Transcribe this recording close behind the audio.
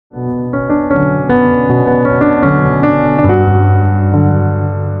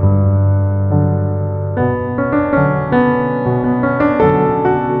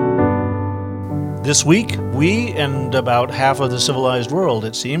This week, we, and about half of the civilized world,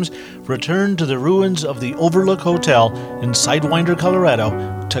 it seems, return to the ruins of the Overlook Hotel in Sidewinder, Colorado,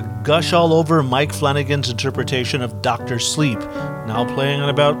 to gush all over Mike Flanagan's interpretation of Dr. Sleep, now playing on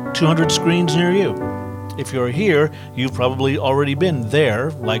about 200 screens near you. If you're here, you've probably already been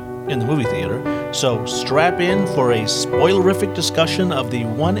there, like in the movie theater, so strap in for a spoilerific discussion of the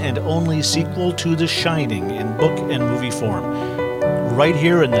one and only sequel to The Shining in book and movie form. Right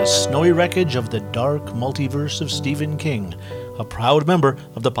here in the snowy wreckage of the dark multiverse of Stephen King, a proud member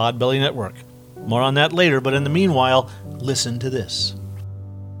of the Podbelly Network. More on that later, but in the meanwhile, listen to this.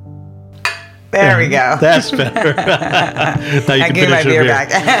 There we go. That's better. Now you I can gave my finish your beer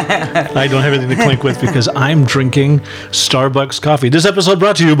back. I don't have anything to clink with because I'm drinking Starbucks coffee. This episode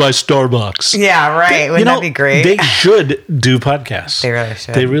brought to you by Starbucks. Yeah, right. Wouldn't that be great? They should do podcasts. They really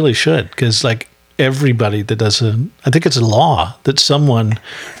should. They really should, because everybody that does I think it's a law that someone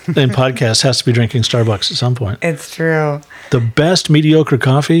in podcasts has to be drinking Starbucks at some point. It's true. The best mediocre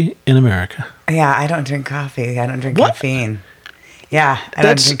coffee in America. Yeah, I don't drink coffee. I don't drink caffeine. Yeah, I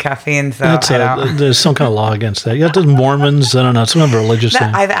don't drink caffeine, so I don't. There's some kind of law against that. Yeah, there's Mormons, I don't know, some kind of religious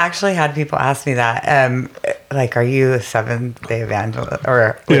thing. I've actually had people ask me that. Are you a Seventh-day Evangelist?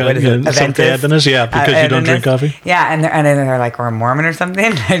 Or what is it? Seventh-day Adventist? Yeah, because you don't drink coffee? Yeah, and they're like, we're a Mormon or something.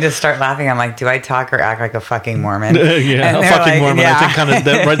 I just start laughing. I'm like, do I talk or act like a fucking Mormon? Yeah, a fucking Mormon. Yeah. I think kind of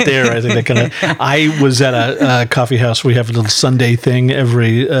that right there. I think that kind of. I was at a coffee house. We have a little Sunday thing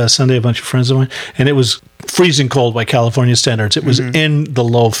every Sunday. A bunch of friends of mine, and it was freezing cold by California standards. It was in the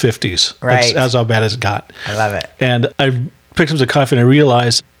low 50s. Right, that's how bad it got. I love it. And I picked up the coffee, and I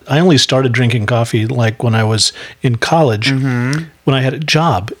realized I only started drinking coffee when I was in college, when I had a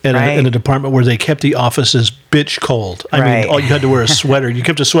job in a department where they kept the offices bitch cold. I mean, you had to wear a sweater. You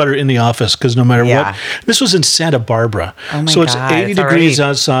kept a sweater in the office because no matter what. This was in Santa Barbara. Oh my so it's God, 80 degrees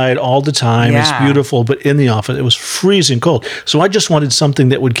outside all the time. Yeah. It's beautiful, but in the office, it was freezing cold. So I just wanted something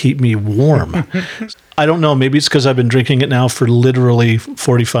that would keep me warm. I don't know. Maybe it's because I've been drinking it now for literally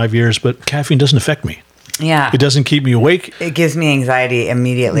 45 years, but caffeine doesn't affect me. Yeah. It doesn't keep me awake. It gives me anxiety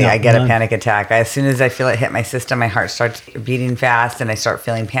immediately. I get a panic attack. As soon as I feel it hit my system, my heart starts beating fast and I start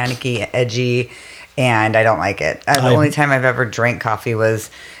feeling panicky, edgy, and I don't like it. The only time I've ever drank coffee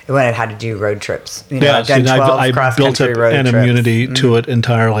was when I had to do road trips. I've done 12 I built up an immunity to it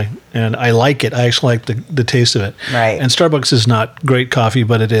entirely, and I like it. I actually like the taste of it. Right. And Starbucks is not great coffee,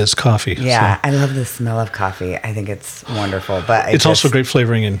 but it is coffee. Yeah, so. I love the smell of coffee. I think it's wonderful. But it's also great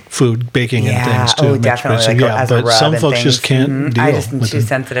flavoring in food, baking, and things too. Oh, definitely. But some folks just can't deal. I just am too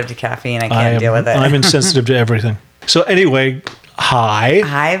sensitive to caffeine. I can't deal with it. I'm insensitive to everything. So anyway, hi.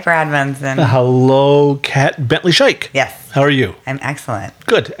 Hi, Brad Munson. Hello, Kat Bentley Shike. Yes. How are you? I'm excellent.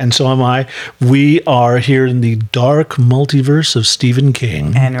 Good. And so am I. We are here in the dark multiverse of Stephen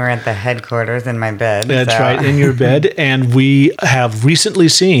King. And we're at the headquarters in my bed. That's right, in your bed. And we have recently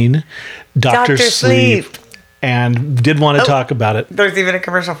seen Dr. Sleep. And did want to talk about it. There's even a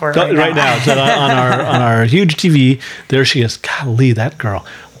commercial for it right now. It's on our huge TV. There she is. Golly, that girl.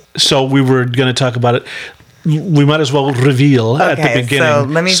 So we were going to talk about it. We might as well reveal at the beginning. So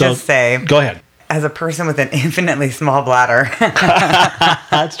let me just say. Go ahead. As a person with an infinitely small bladder.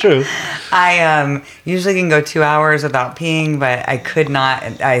 That's true. I usually can go 2 hours without peeing, but I could not.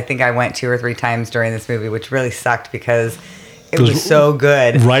 I think I went 2 or 3 times during this movie, which really sucked because it was so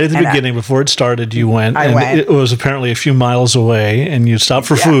good. Right at the beginning, before it started, you went. I went. It was apparently a few miles away, and you stopped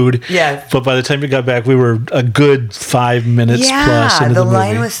for food. Yes. But by the time you got back, we were a good 5 minutes plus into the movie. The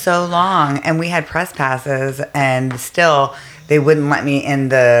line was so long, and we had press passes, and still they wouldn't let me in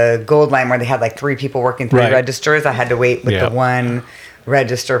the gold line where they had 3 people working 3 registers. I had to wait with the one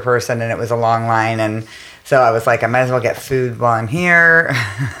register person, and it was a long line, and so I was like, I might as well get food while I'm here.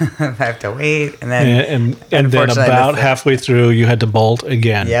 I have to wait. And then and then about halfway through, you had to bolt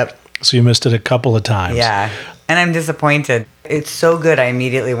again. Yep. So you missed it a couple of times. Yeah. And I'm disappointed. It's so good. I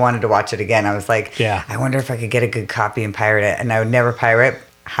immediately wanted to watch it again. I was like, I wonder if I could get a good copy and pirate it. And I would never pirate.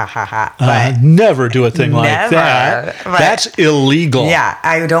 Ha, ha, ha. But never do a thing like that. That's illegal. Yeah.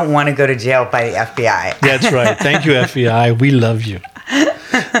 I don't want to go to jail by the FBI. That's right. Thank you, FBI. We love you.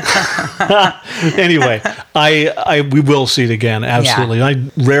 Anyway, we will see it again. Absolutely. Yeah.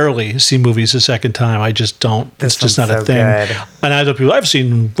 I rarely see movies a second time. I just don't. It's just not a thing. Good. And I tell people, I've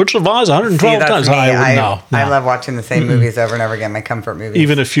seen Witch of Oz 112 times. I love watching the same movies over and over again. My comfort movies.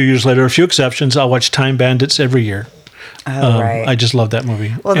 Even a few years later, a few exceptions, I'll watch Time Bandits every year. Oh, right. I just love that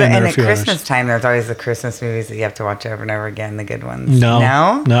movie. Well, and at Christmas time, there's always the Christmas movies that you have to watch over and over again, the good ones.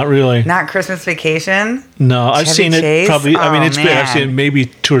 No? Not really. Not Christmas Vacation? No, I've seen it probably. I mean, it's been, I've seen it maybe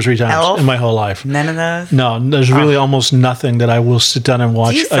 2 or 3 times in my whole life. None of those? No, there's really almost nothing that I will sit down and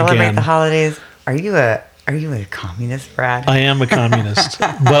watch again. Do you celebrate the holidays? Are you a communist, Brad? I am a communist,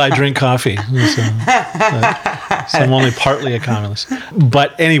 but I drink coffee, so I'm only partly a communist.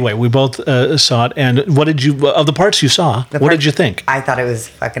 But anyway, we both saw it. And what did you, of the parts you saw, what did you think? I thought it was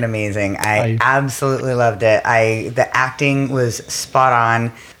fucking amazing. I absolutely loved it. The acting was spot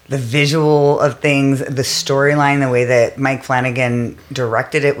on. The visual of things, the storyline, the way that Mike Flanagan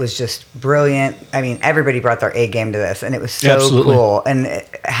directed it was just brilliant. I mean, everybody brought their A game to this, and it was so cool. And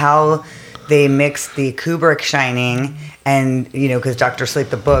how they mixed the Kubrick Shining and, because Dr. Sleep,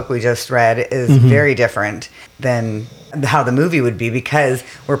 the book we just read, is very different than how the movie would be, because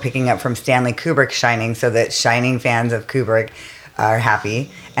we're picking up from Stanley Kubrick's Shining, so that Shining fans of Kubrick are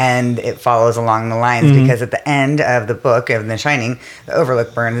happy, and it follows along the lines because at the end of the book of The Shining, the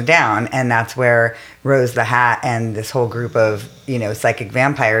Overlook burns down, and that's where Rose the Hat and this whole group of psychic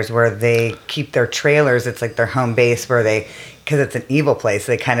vampires, where they keep their trailers. It's like their home base, where they, because it's an evil place,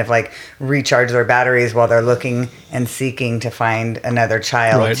 they kind of like recharge their batteries while they're looking and seeking to find another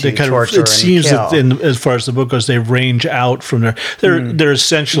child to torture and kill. It seems that as far as the book goes, they range out from there. They're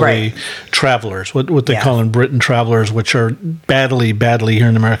essentially travelers, what they call in Britain travelers, which are badly here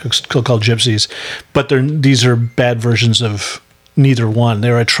in America called gypsies. But these are bad versions of neither one.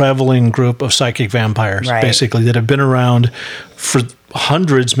 They're a traveling group of psychic vampires, basically, that have been around for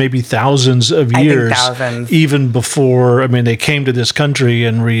hundreds, maybe thousands of years, even before, they came to this country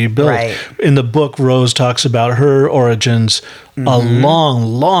and rebuilt. Right. In the book, Rose talks about her origins a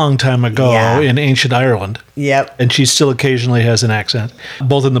long time ago in ancient Ireland. Yep. And she still occasionally has an accent,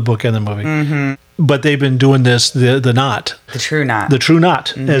 both in the book and the movie. But they've been doing this, the Knot. The True Knot. The True Knot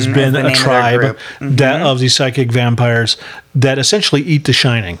has been a tribe of these psychic vampires that essentially eat the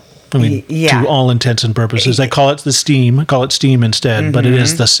Shining. To all intents and purposes. I call it Steam instead, but it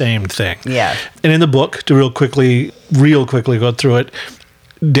is the same thing. Yeah. And in the book, to real quickly go through it,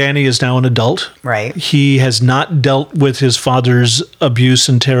 Danny is now an adult. Right. He has not dealt with his father's abuse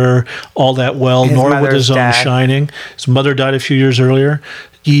and terror all that well, nor with his own Shining. His mother died a few years earlier.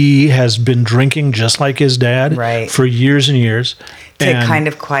 He has been drinking just like his dad for years and years. To kind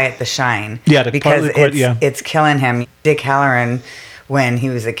of quiet the shine. Yeah, because it's killing him. Dick Halloran, when he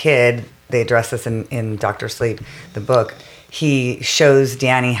was a kid, they address this in Dr. Sleep, the book. He shows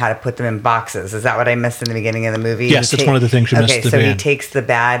Danny how to put them in boxes. Is that what I missed in the beginning of the movie? Yes, that's one of the things you missed. Okay, so he takes the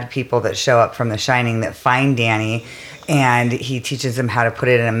bad people that show up from The Shining that find Danny, and he teaches them how to put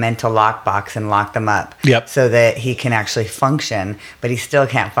it in a mental lockbox and lock them up. Yep. So that he can actually function, but he still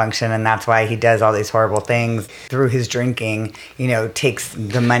can't function, and that's why he does all these horrible things through his drinking. Takes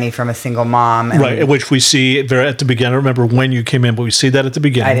the money from a single mom. Right, which we see at the beginning. I don't remember when you came in, but we see that at the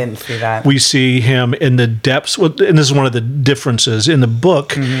beginning. I didn't see that. We see him in the depths, and this is one of the differences. In the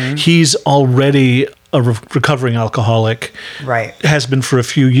book, he's already a recovering alcoholic, has been for a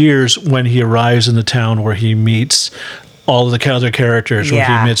few years when he arrives in the town where he meets all of the other characters, where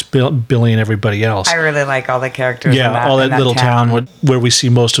he meets Billy and everybody else. I really like all the characters. Yeah, all that little town where we see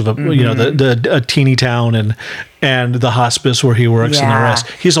most of them. A teeny town and the hospice where he works and the rest.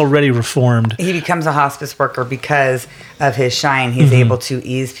 He's already reformed. He becomes a hospice worker because of his shine. He's able to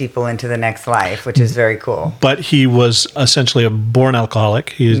ease people into the next life, which is very cool. But he was essentially a born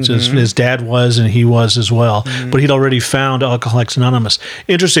alcoholic. His dad was, and he was as well. But he'd already found Alcoholics Anonymous.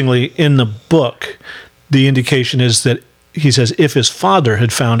 Interestingly, in the book, the indication is that he says if his father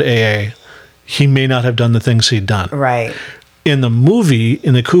had found AA, he may not have done the things he'd done. Right. In the movie,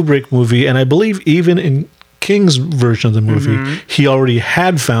 in the Kubrick movie, and I believe even in King's version of the movie, he already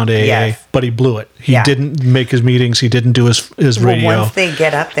had found AA, but he blew it. He didn't make his meetings. He didn't do his radio. Once they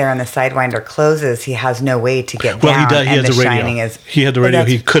get up there and the Sidewinder closes, he has no way to get down. Well, he had the radio. He had the radio.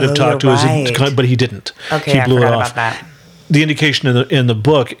 He could have talked to his, but he didn't. Okay, he blew I forgot it off. About that. The indication in the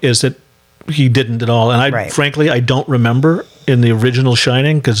book is that he didn't at all, and frankly, I don't remember in the original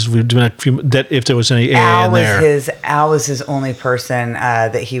Shining, because we've done a few, that if there was any AA in there. Al was his only person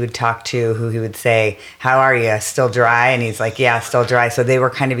that he would talk to, who he would say, "How are you? Still dry?" And he's like, "Yeah, still dry." So they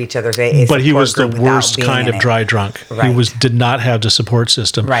were kind of each other's AA. But he was the worst kind of dry drunk. Right. He did not have the support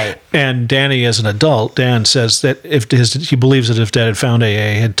system. Right. And Danny, as an adult, Dan says that he believes that if Dad had found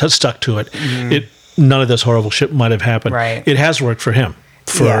AA, had stuck to it, none of this horrible shit might have happened. Right. It has worked for him.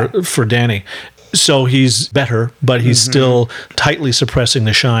 For Danny. So he's better, but he's still tightly suppressing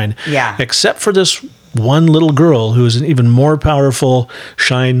the shine. Yeah. Except for this one little girl who is an even more powerful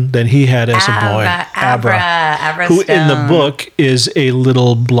shine than he had as a boy. Abra who in the book is a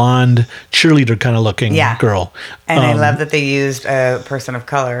little blonde cheerleader kind of looking girl. And I love that they used a person of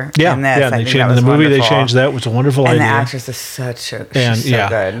color in this. Yeah, in the movie they changed that. It was a wonderful idea. And the actress is so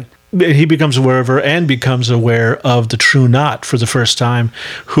good. he becomes aware of her and becomes aware of the True Knot for the first time,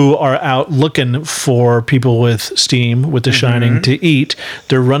 who are out looking for people with steam, with the Shining, to eat.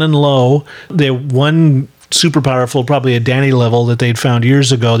 They're running low. They have one super powerful, probably a Danny level that they'd found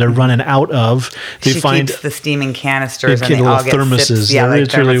years ago. They're running out of. They find keeps the steaming canisters, and they all little get thermoses. sips. Yeah,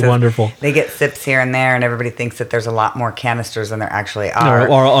 it's really wonderful. They get sips here and there, and everybody thinks that there's a lot more canisters than there actually are.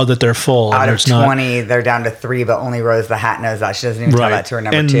 Or that they're full. Out of 20, they're down to 3, but only Rose the Hat knows that. She doesn't even tell that to her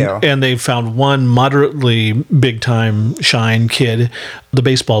number 2. And they found one moderately big-time Shine kid, the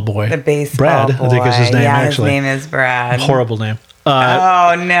baseball boy. The baseball Brad, boy. I think is his name, actually. His name is Brad. Horrible name.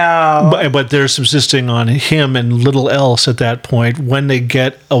 Oh, no. But they're subsisting on him and little else at that point when they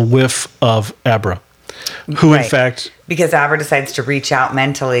get a whiff of Abra, who in fact... Because Abra decides to reach out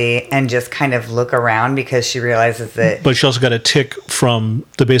mentally and just kind of look around because she realizes that... But she also got a tick from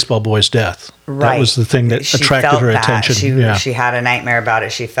the baseball boy's death. Right. That was the thing that attracted her attention. She had a nightmare about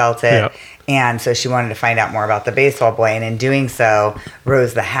it. She felt it. Yeah. And so she wanted to find out more about the baseball boy. And in doing so,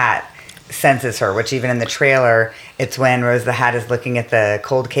 Rose the Hat senses her, which even in the trailer, it's when Rose the Hat is looking at the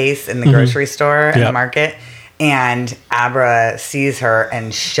cold case in the grocery store in the market, and Abra sees her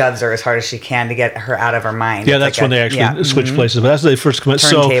and shoves her as hard as she can to get her out of her mind. Yeah, that's when they actually switch places. But that's when they first come.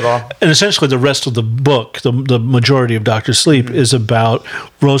 Turntable. And essentially the rest of the book, the majority of Dr. Sleep, is about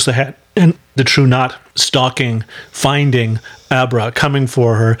Rose the Hat and the True Knot stalking, finding Abra, coming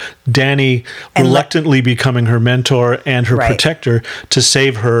for her, Danny reluctantly becoming her mentor and her protector to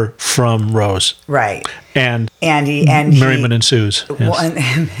save her from Rose. Right. And merriment ensues.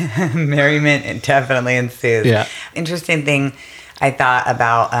 Yes. Merriment definitely ensues. Yeah. Interesting thing I thought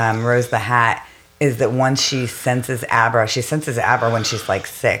about Rose the Hat is that once she senses Abra when she's like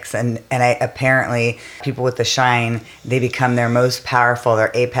 6. And apparently people with the Shine, they become their most powerful.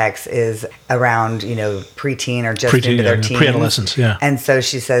 Their apex is around, preteen or just into their teens. Pre-adolescence, yeah. And so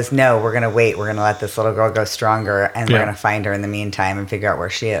she says, no, we're going to wait. We're going to let this little girl go stronger, and we're going to find her in the meantime and figure out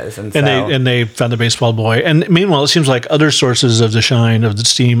where she is. And they found the baseball boy. And meanwhile, it seems like other sources of the Shine, of the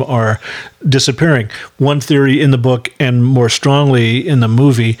steam, are disappearing. One theory in the book, and more strongly in the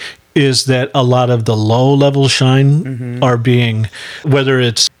movie, is that a lot of the low-level Shine are being, whether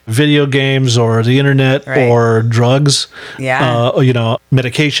it's video games or the internet or drugs,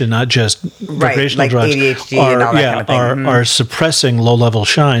 medication, not just recreational drugs, ADHD and all that kind of thing. Are suppressing low-level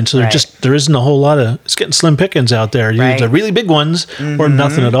Shine. So there isn't a whole lot of, it's getting slim pickings out there. The really big ones or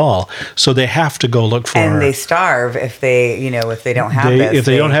nothing at all. So they have to go look for her. And they starve if they don't have this. If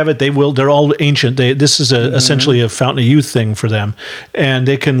they don't have it, they will. They're all ancient. This is essentially a fountain of youth thing for them. And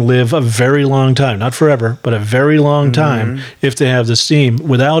they can live a very long time, not forever, but a very long time if they have the steam.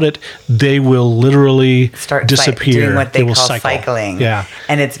 Without it, they will literally start disappear. Doing what they call cycle. Cycling. Yeah.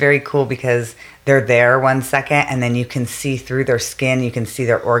 And it's very cool because they're there 1 second, and then you can see through their skin, you can see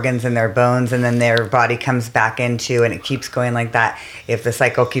their organs and their bones, and then their body comes back into, and it keeps going like that. If the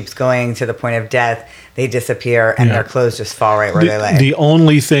cycle keeps going to the point of death, they disappear, and their clothes just fall right where they lay. The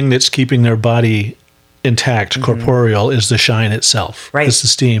only thing that's keeping their body intact, corporeal, is the Shine itself. Right. It's the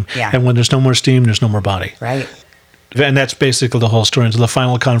steam. Yeah. And when there's no more steam, there's no more body. Right. And that's basically the whole story. Until the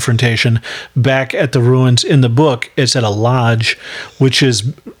final confrontation back at the ruins in the book, it's at a lodge, which is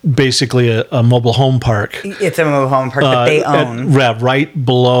basically a mobile home park. It's a mobile home park that they own. Right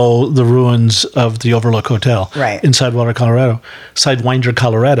below the ruins of the Overlook Hotel. Right. In Sidewinder,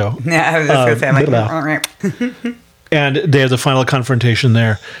 Colorado. Yeah, I was just going to say, I'm like, and they have the final confrontation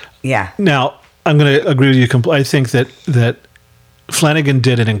there. Yeah. Now, I'm going to agree with you. I think that Flanagan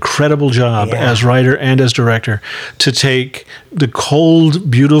did an incredible job as writer and as director to take the cold,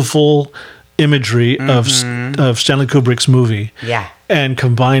 beautiful imagery of Stanley Kubrick's movie and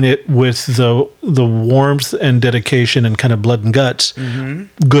combine it with the warmth and dedication and kind of blood and guts,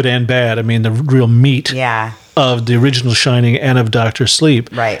 good and bad. I mean, the real meat of the original Shining and of Dr. Sleep.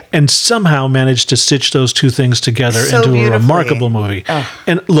 Right. And somehow managed to stitch those two things together into a remarkable movie.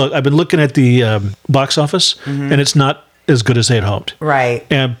 And look, I've been looking at the box office, and it's not as good as they had hoped. Right.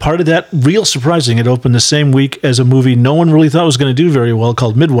 And part of that, real surprising, it opened the same week as a movie no one really thought was going to do very well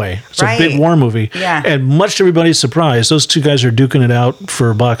called Midway. It's a big war movie. Yeah. And much to everybody's surprise, those two guys are duking it out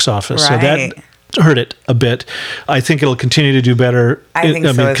for box office. So that hurt it a bit. I think it'll continue to do better. I think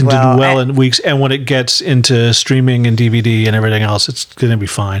so as can well. do well in weeks. And when it gets into streaming and DVD and everything else, it's going to be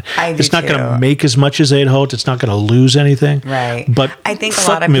fine. It's not going to make as much as they had hoped. It's not going to lose anything. Right. But I think fuck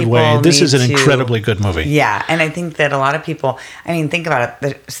a lot of Midway. people This is an need incredibly good movie. Yeah. And I think that a lot of people, I mean, think about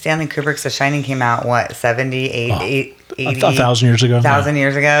it. Stanley Kubrick's The Shining came out, 70, 80? 1,000 years ago. 1,000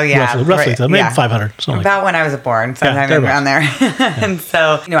 years ago, yeah. Roughly maybe 500. About when I was born, sometime around there. And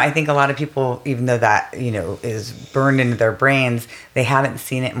so, I think a lot of people, even though that, is burned into their brains, they haven't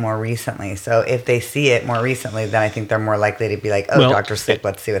seen it more recently. So if they see it more recently, then I think they're more likely to be like, Dr. Sleep,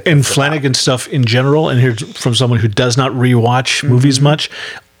 let's see what this is about. Flanagan stuff in general, and here's from someone who does not rewatch movies much,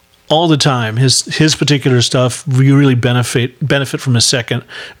 all the time. His particular stuff, you really benefit from a second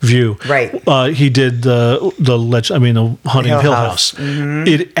view. Right. He did the Haunting of Hill House. Mm-hmm.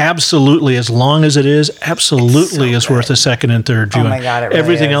 It absolutely, as long as it is, absolutely is worth a second and third viewing. Oh my God, it really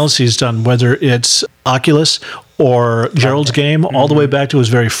Everything is. else he's done, whether it's Oculus or Gerald's Game, all the way back to his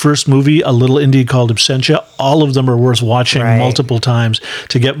very first movie, a little indie called Absentia, all of them are worth watching multiple times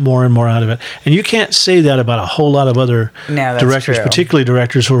to get more and more out of it. And you can't say that about a whole lot of other directors, particularly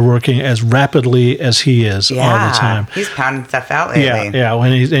directors who are working as rapidly as he is all the time. He's pounding stuff out lately. Yeah.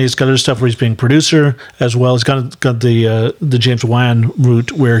 And he's got other stuff where he's being producer as well. He's got the James Wan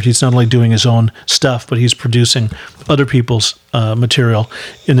route where he's not only doing his own stuff, but he's producing other people's material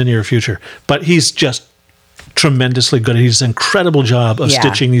in the near future. But he's just tremendously good. He does an incredible job of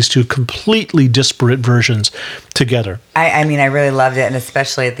stitching these two completely disparate versions together. I really loved it, and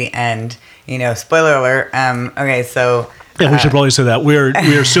especially at the end. Spoiler alert. Okay, so. Yeah, we should probably say that. We're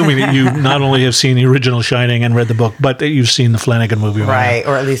assuming that you not only have seen the original Shining and read the book, but that you've seen the Flanagan movie. Right,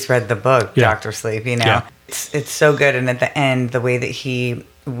 or at least read the book, Dr. Sleep, Yeah. It's so good, and at the end, the way that he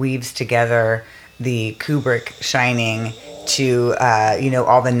weaves together the Kubrick Shining to,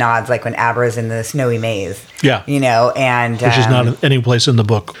 all the nods, like when Abra's in the snowy maze. Yeah. And... Which is not any place in the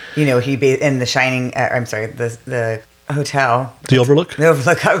book. He in the Shining... the hotel. The Overlook? The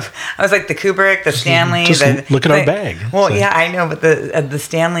Overlook. I was like the Kubrick, the Stanley. Look at our bag. Well, yeah, I know, but the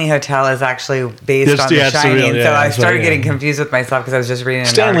Stanley Hotel is actually based on the Shining. So I started getting confused with myself because I was just reading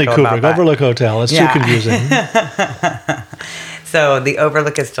Stanley article Kubrick, about that. Overlook Hotel. It's too confusing. So the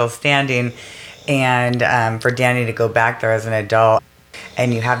Overlook is still standing, and for Danny to go back there as an adult,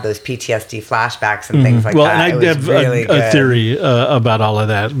 and you have those PTSD flashbacks and things like that. Well, and I have a theory about all of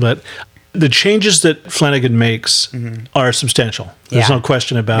that, but the changes that Flanagan makes are substantial. There's no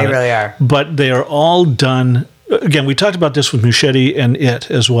question about it. They really are. But they are all done. Again, we talked about this with Muschietti and It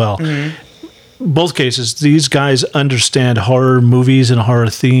as well. Both cases, these guys understand horror movies and horror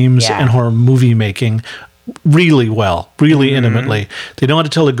themes and horror movie making really well, really intimately. They know how to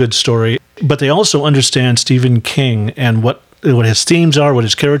tell a good story, but they also understand Stephen King and what his themes are, what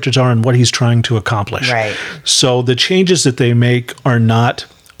his characters are, and what he's trying to accomplish. Right. So the changes that they make are not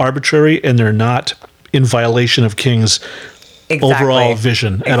arbitrary, and they're not in violation of King's overall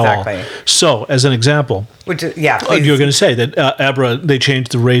vision at all. So, as an example, please. You're going to say that Abra, they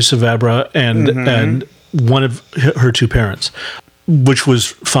changed the race of Abra and one of her two parents, which was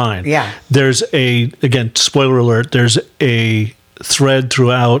fine. Yeah. There's again, spoiler alert, there's a thread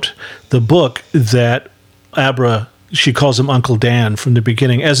throughout the book that Abra, she calls him Uncle Dan from the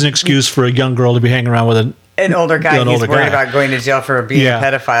beginning as an excuse for a young girl to be hanging around with an older guy. He's worried about going to jail for being a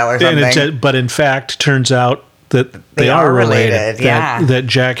pedophile or something. But in fact, turns out that they are related. That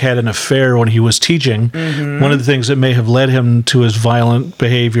Jack had an affair when he was teaching. One of the things that may have led him to his violent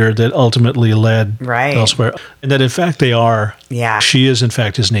behavior that ultimately led elsewhere. And that in fact they are. Yeah. She is in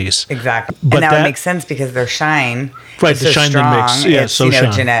fact his niece. Exactly. But that would make sense because their shine the shine strong. That makes it's,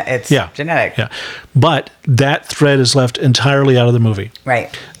 it's genetic. Yeah. But that thread is left entirely out of the movie.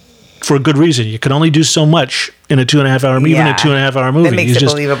 Right. For a good reason. You can only do so much in a 2.5 hour, even a 2.5 hour movie. That makes it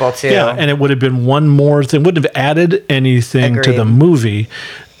believable too. Yeah, and it would have been one more thing. Wouldn't have added anything to the movie.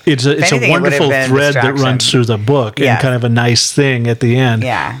 It's a wonderful thread that runs through the book and kind of a nice thing at the end.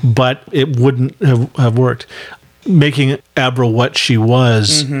 Yeah. But it wouldn't have worked. Making Abra what she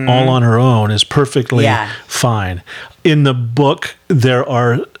was all on her own is perfectly fine. In the book, there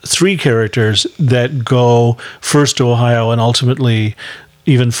are 3 characters that go first to Ohio and ultimately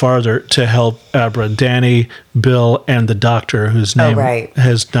even farther to help Abra: Danny, Bill, and the doctor, whose name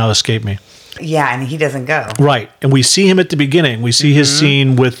has now escaped me. Yeah, and he doesn't go. Right, and we see him at the beginning. We see his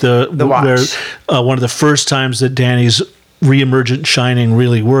scene with the watch. Where one of the first times that Danny's reemergent shining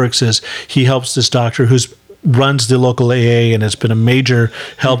really works is he helps this doctor who's runs the local AA and has been a major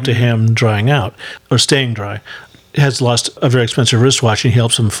help to him drying out or staying dry. Has lost a very expensive wristwatch, and he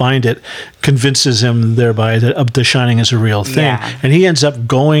helps him find it, convinces him thereby that The Shining is a real thing. And he ends up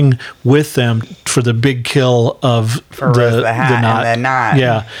going with them for the big kill of the knot.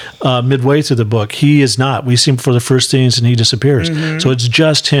 Yeah, midway through the book. He is not. We see him for the first scenes, and he disappears. So it's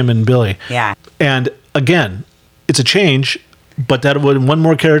just him and Billy. Yeah. And again, it's a change, But that would one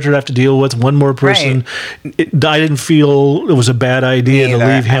more character to have to deal with, one more person. Right. I didn't feel it was a bad idea to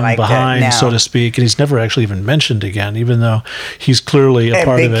leave him behind, so to speak. And he's never actually even mentioned again, even though he's clearly a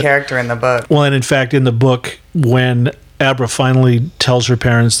part of it. A big character in the book. Well, and in fact, in the book, when Abra finally tells her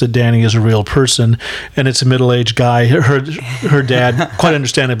parents that Danny is a real person, and it's a middle-aged guy. Her dad, quite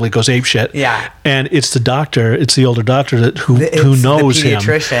understandably, goes apeshit. Yeah. And it's the doctor, it's the older doctor who knows him. The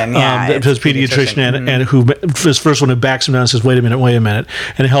pediatrician, yeah. His pediatrician, and who is the first one who backs him down and says, wait a minute,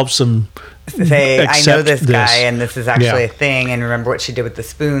 and helps him say, I know this guy, and this is actually a thing, and remember what she did with the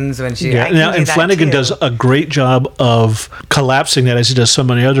spoons when she... and Flanagan does a great job of collapsing that, as he does so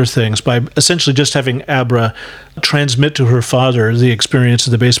many other things, by essentially just having Abra transmit to her father the experience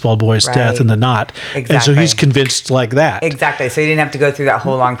of the baseball boy's death and the knot. Exactly. And so he's convinced like that. Exactly. So he didn't have to go through that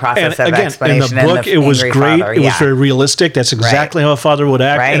whole long process of explanation. In the book, it was great. Father. It was very realistic. That's exactly how a father would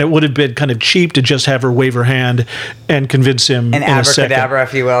act. And it would have been kind of cheap to just have her wave her hand and convince him in a second. Abracadabra,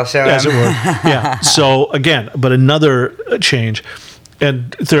 if you will, show him. As it were. Yeah. So again, but another change.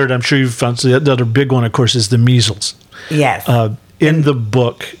 And third, I'm sure you've found the other big one, of course, is the measles. Yes. In the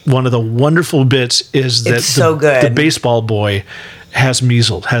book, one of the wonderful bits is that the baseball boy has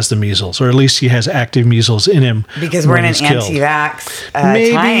the measles, or at least he has active measles in him. Because we're in an anti-vax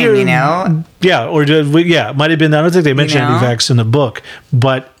time, you know? Yeah, it might have been. I don't think they mentioned anti-vax in the book,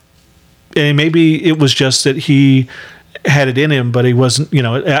 but maybe it was just that he had it in him, but he wasn't,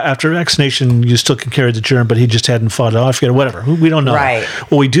 after vaccination, you still can carry the germ, but he just hadn't fought it off yet, or whatever. We don't know. Right.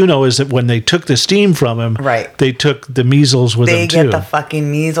 What we do know is that when they took the steam from him, they took the measles with them, too. They get the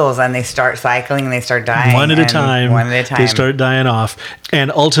fucking measles, and they start cycling, and they start dying. One at a time. They start dying off. And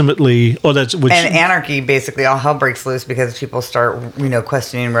ultimately, and anarchy, basically, all hell breaks loose because people start,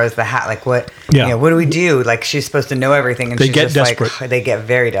 questioning Rose the Hat. Like, what do we do? Like, she's supposed to know everything, and they get desperate. They get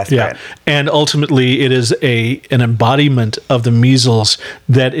very desperate. Yeah. And ultimately, it is an embodiment of the measles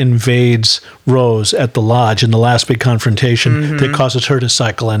that invades Rose at the lodge in the last big confrontation that causes her to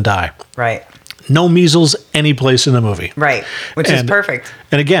cycle and die. Right. No measles any place in the movie. Right. Which is perfect.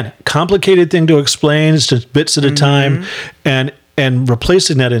 And again, complicated thing to explain. It's just bits at a time. And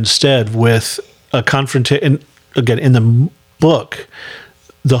replacing that instead with a confrontation. Again, in the book,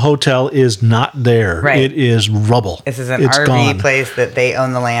 the hotel is not there. Right. It is rubble. This is an RV place that they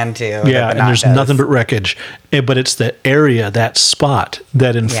own the land to. Yeah, and there's nothing but wreckage. But it's the area, that spot,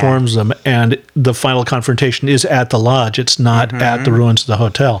 that informs them. And the final confrontation is at the lodge. It's not at the ruins of the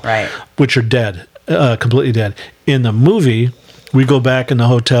hotel, which are dead, completely dead. In the movie, we go back in the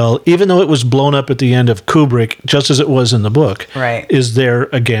hotel, even though it was blown up at the end of Kubrick, just as it was in the book, is there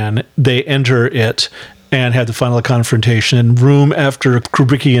again. They enter it and have the final confrontation, and room after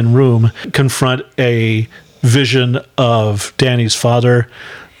Kubrickian room confront a vision of Danny's father.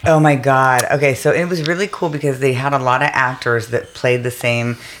 Oh my God. Okay, so it was really cool because they had a lot of actors that played the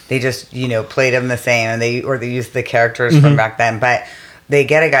same. They just, played them the same, and they used the characters from back then. But they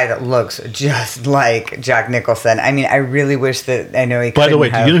get a guy that looks just like Jack Nicholson. I mean, I really wish that I know he. By the way,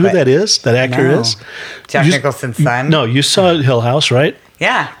 do you know who that is? That actor is Jack Nicholson's son. No, you saw Hill House, right?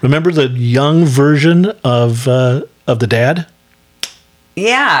 Yeah. Remember the young version of the dad?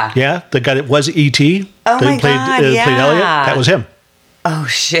 Yeah. Yeah, the guy that was E.T. Oh my God, played Elliot. That was him. Oh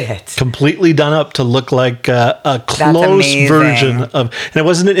shit! Completely done up to look like a close version of, and it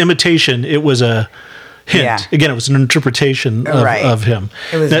wasn't an imitation. It was a hint. Yeah. Again, it was an interpretation of him.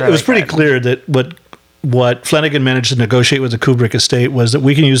 It was pretty clear that what Flanagan managed to negotiate with the Kubrick estate was that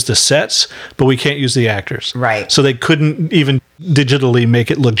we can use the sets, but we can't use the actors. Right. So they couldn't even digitally make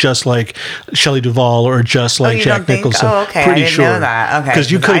it look just like Shelley Duvall or just like Jack Nicholson. Oh, okay. Pretty I didn't sure. know that. Okay.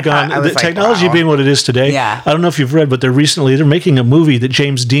 Because you could have gone. The technology being what it is today. Yeah. I don't know if you've read, but they're making a movie that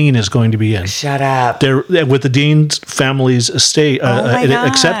James Dean is going to be in. Shut up. They're with the Dean's family's estate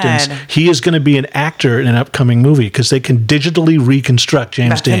acceptance. He is going to be an actor in an upcoming movie because they can digitally reconstruct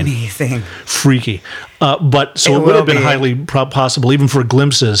James Dean. That's amazing. Freaky. But so it would have been highly possible, even for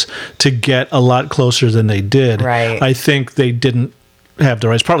glimpses, to get a lot closer than they did. Right. I think they didn't have the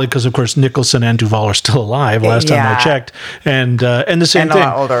rights, partly because, of course, Nicholson and Duvall are still alive. Last time I checked, and the same thing. A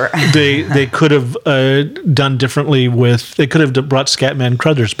lot older. they could have done differently with. They could have brought Scatman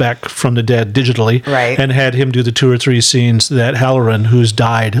Crothers back from the dead digitally, and had him do the 2 or 3 scenes that Halloran, who's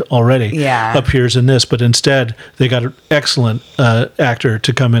died already, appears in this. But instead, they got an excellent actor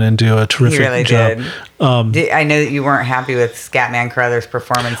to come in and do a terrific job. I know that you weren't happy with Scatman Crothers'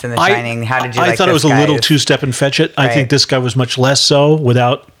 performance in The Shining. How did you like I thought it was a little too step and fetch it. I think this guy was much less so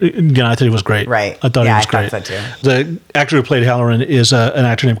without, I thought he was great. Right. I thought he was great. I thought so too. The actor who played Halloran is an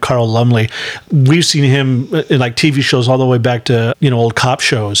actor named Carl Lumley. We've seen him in like TV shows all the way back to, old cop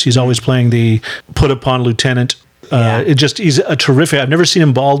shows. He's always playing the put upon lieutenant He's a terrific. I've never seen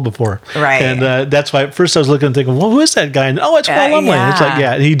him bald before. Right. And that's why at first I was looking and thinking, well, who is that guy? And, it's Paul Lumley. And it's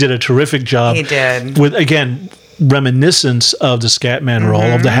like, he did a terrific job. He did. With, again, reminiscence of the Scatman role,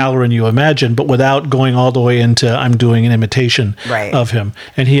 of the Halloran you imagine, but without going all the way into I'm doing an imitation of him.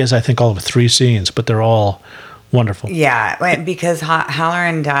 And he has, I think, all of 3 scenes, but they're all wonderful. Yeah, because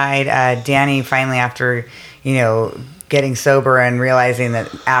Halloran died, Danny finally, after, getting sober and realizing that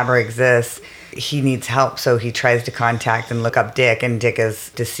Abra exists, he needs help, so he tries to contact and look up Dick, and Dick is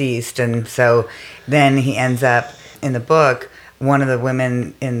deceased. And so then he ends up, in the book, one of the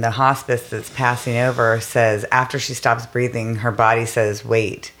women in the hospice that's passing over says, after she stops breathing, her body says,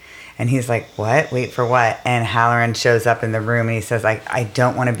 wait. And he's like, what? Wait for what? And Halloran shows up in the room and he says, I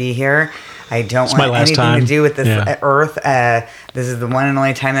don't want to be here. I don't want anything to do with this earth. This is the one and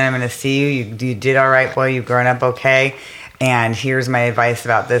only time that I'm going to see you. You did all right, boy. You've grown up okay. And here's my advice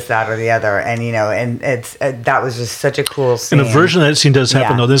about this, that, or the other. And, and it's that was just such a cool scene. And a version of that scene does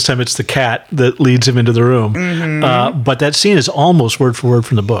happen, though. This time it's the cat that leads him into the room. But that scene is almost word for word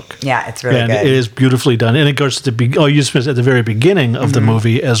from the book. Yeah, it's really good. And it is beautifully done. And it goes to you just missed at the very beginning of the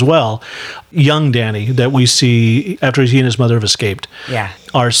movie as well. Young Danny, that we see after he and his mother have escaped,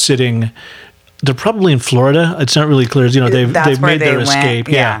 are sitting. They're probably in Florida. It's not really clear. They've made their escape.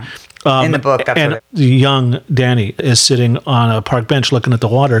 Yeah. In the book, that's and the young Danny is sitting on a park bench looking at the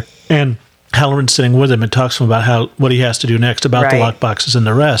water, and Halloran's sitting with him and talks to him about what he has to do next, about the lockboxes and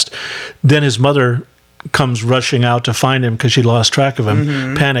the rest. Then his mother comes rushing out to find him because she lost track of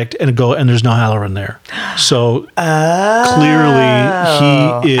him, panicked, and there's no Halloran there. So clearly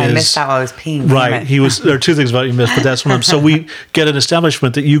he is. I missed that while I was peeing. Right. There are 2 things about it you missed, but that's one of them. So we get an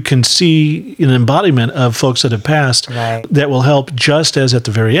establishment that you can see an embodiment of folks that have passed that will help, just as at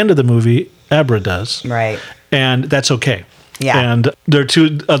the very end of the movie, Abra does. Right. And that's okay. Yeah. And there are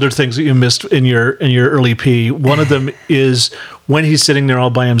 2 other things that you missed in your early pee. One of them is when he's sitting there all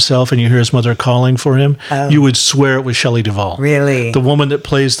by himself and you hear his mother calling for him, you would swear it was Shelley Duvall. Really? The woman that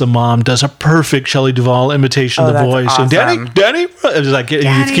plays the mom does a perfect Shelley Duvall imitation of the voice. Awesome. And Danny? It's like, you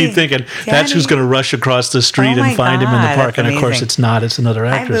keep thinking, that's who's going to rush across the street and find him in the park. And of course it's not. It's another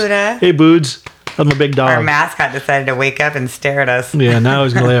actress. Hi, Buddha. Hey, Boods. I'm a big dog. Our mascot decided to wake up and stare at us. Yeah, now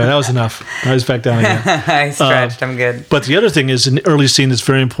he's going to lay. That was enough. Now he's back down again. I stretched. I'm good. But the other thing is an early scene that's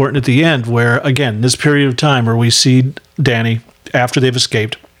very important at the end where, again, this period of time where we see Danny, after they've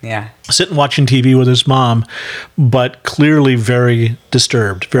escaped, sitting watching TV with his mom, but clearly very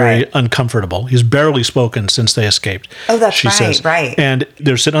disturbed, very uncomfortable. He's barely spoken since they escaped. Oh, that's she says. Right. And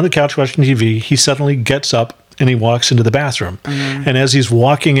they're sitting on the couch watching TV. He suddenly gets up and he walks into the bathroom. And as he's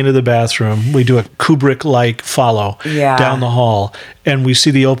walking into the bathroom, we do a Kubrick-like follow down the hall. And we see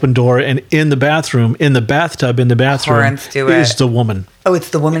the open door. And in the bathroom, in the bathtub, in the bathroom, is the woman. Oh,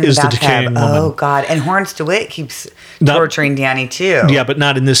 it's the woman in the bathtub. The decaying woman. Oh, God. And Horns DeWitt keeps torturing Danny, too. Yeah, but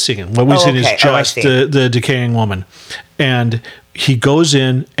not in this scene. What we've seen is just the decaying woman. And he goes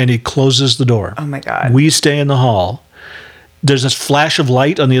in and he closes the door. Oh, my God. We stay in the hall. There's this flash of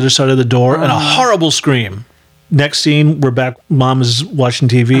light on the other side of the door and a horrible scream. Next scene, we're back. Mom is watching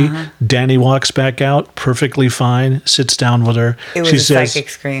TV. Danny walks back out, perfectly fine, sits down with her. It was she a says, psychic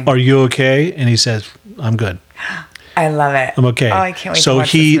scream. Are you okay? And he says, I'm good. I love it. I'm okay. Oh, I can't wait to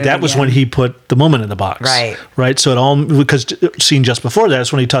watch this movie that was when he put the woman in the box. Right. So it all, because scene just before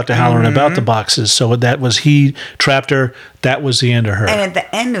that's when he talked to Halloran about the boxes. So that was, he trapped her. That was the end of her. And at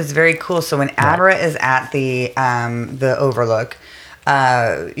the end, it was very cool. So when Abra is at the Overlook,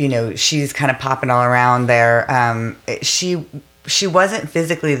 she's kind of popping all around there. She wasn't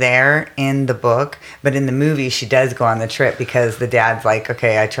physically there in the book, but in the movie she does go on the trip because the dad's like,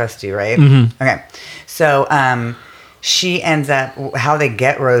 okay, I trust you, right? Okay. So she ends up, how they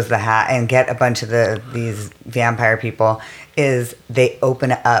get Rose the Hat and get a bunch of these vampire people is they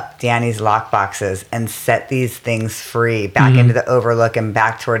open up Danny's lockboxes and set these things free back into the Overlook and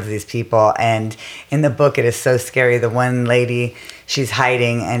back towards these people. And in the book, it is so scary. The one lady, she's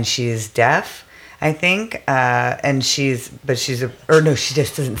hiding and she's deaf, I think. And she just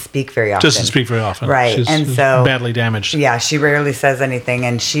doesn't speak very often. Doesn't speak very often. Right. She's badly damaged. Yeah, she rarely says anything,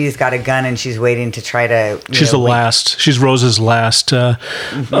 and she's got a gun and she's waiting to try to... She's Rose's last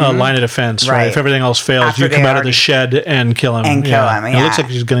line of defense, right? If everything else fails, after you come out of the shed and kill him. And kill him, It looks like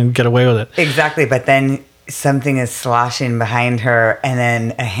she's going to get away with it. Exactly, but then something is sloshing behind her, and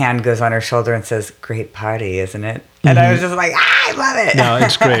then a hand goes on her shoulder and says, "Great party, isn't it?" And I was just like, I love it. No,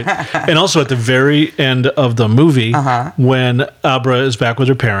 it's great. And also at the very end of the movie, when Abra is back with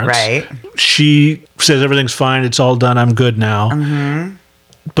her parents, she says, everything's fine, it's all done, I'm good now.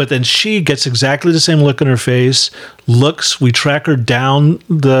 But then she gets exactly the same look in her face, we track her down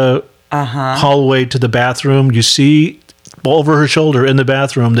the hallway to the bathroom. You see over her shoulder in the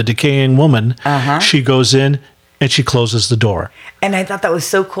bathroom the decaying woman. She goes in and she closes the door. And I thought that was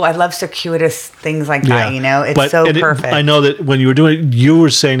so cool. I love circuitous things like that, It's perfect. I know that when you were doing it, you were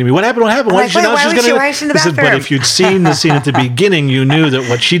saying to me, what happened? Why is she why is she in the bathroom? But if you'd seen the scene at the beginning, you knew that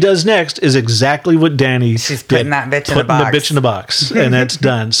what she does next is exactly what Danny She's putting that bitch in the box. Putting the bitch in the box. And that's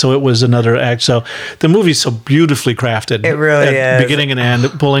done. So it was another act. So the movie's so beautifully crafted. It really is. Beginning and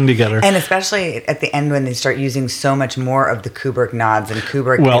end, pulling together. And especially at the end when they start using so much more of the Kubrick nods and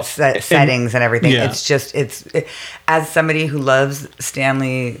Kubrick settings and everything. Yeah. It's just, as somebody who loves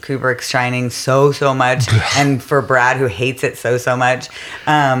Stanley Kubrick's Shining so much, and for Brad who hates it so much,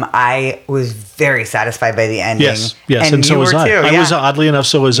 I was very satisfied by the ending. Yes, and so was I. Too, I was, oddly enough,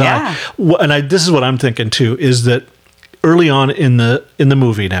 so was I. And this is what I'm thinking too, is that early on in the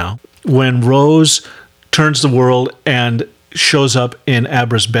movie now, when Rose turns the world and shows up in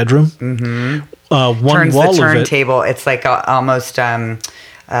Abra's bedroom, turns the turntable. It's like almost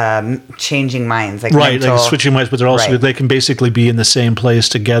changing minds, like like switching minds, but they're also they can basically be in the same place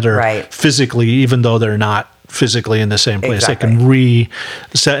together physically, even though they're not physically in the same place. Exactly. They can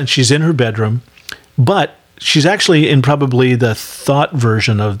reset, and she's in her bedroom, but she's actually in probably the thought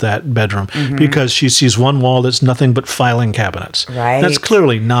version of that bedroom because she sees one wall that's nothing but filing cabinets. Right, that's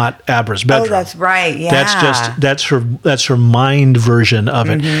clearly not Abra's bedroom. Oh, that's right. Yeah, that's her mind version of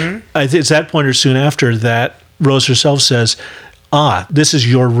it. It's that point or soon after that Rose herself says, this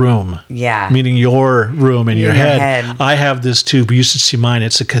is your room. Yeah. Meaning your room in your head. I have this too, but you should see mine.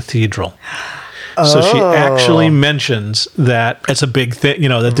 It's a cathedral. So she actually mentions that it's a big thing,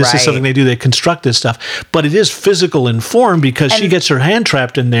 that this is something they do. They construct this stuff. But it is physical in form because she gets her hand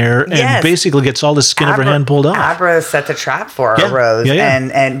trapped in there and basically gets all the skin of her hand pulled off. Abra sets a trap for her, Rose.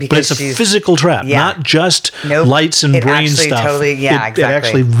 And because but it's a physical trap, not just lights and brain stuff. Totally, it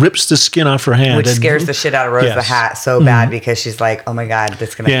actually rips the skin off her hand. Which scares the shit out of Rose the Hat so bad because she's like, oh my God, this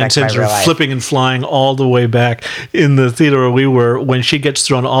is going to affect my real life. And sends her flipping and flying all the way back. In the theater where we were, when she gets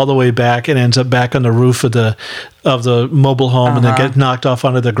thrown all the way back and ends up back on the roof of the mobile home and then get knocked off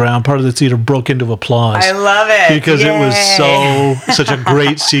onto the ground, part of the theater broke into applause. I love it. Because it was such a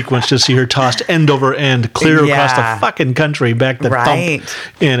great sequence to see her tossed end over end clear across the fucking country back to thump.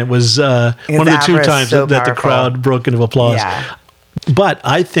 And it was one of the two times that the crowd broke into applause. Yeah. But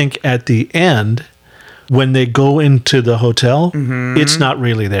I think at the end, when they go into the hotel, it's not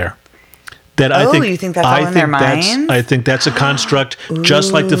really there. You think that's all in their minds? I think that's a construct,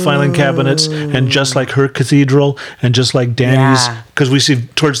 just like the filing cabinets, and just like her cathedral, and just like Danny's. Because we see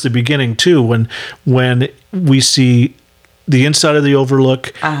towards the beginning too, when we see the inside of the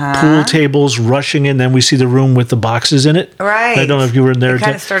Overlook, pool tables rushing in, then we see the room with the boxes in it. Right. I don't know if you were in there. It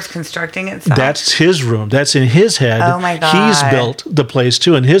kind of starts constructing itself. That's his room. That's in his head. Oh my God. He's built the place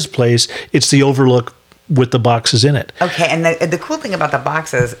too. In his place, it's the Overlook with the boxes in it. Okay, and the cool thing about the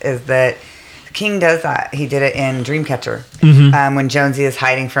boxes is that King does that. He did it in Dreamcatcher when Jonesy is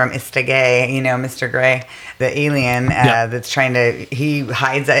hiding from Istagay, Mr. Gray, the alien that's trying to. He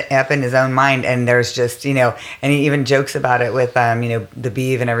hides up in his own mind, and there's just and he even jokes about it with the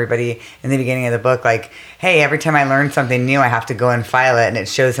Beeve and everybody in the beginning of the book, like, hey, every time I learn something new, I have to go and file it, and it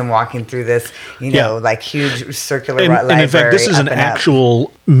shows him walking through this like huge circular library. And in fact, this is an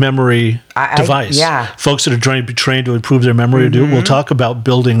actual memory device. Folks that are trying to be trained to improve their memory will talk about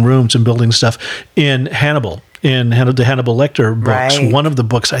building rooms and building stuff in Hannibal. In the Hannibal Lecter books, one of the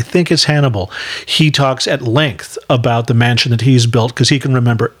books, I think it's Hannibal, he talks at length about the mansion that he's built because he can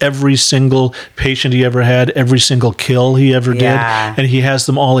remember every single patient he ever had, every single kill he ever did, and he has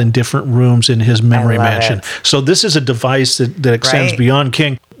them all in different rooms in his memory mansion. So this is a device that extends beyond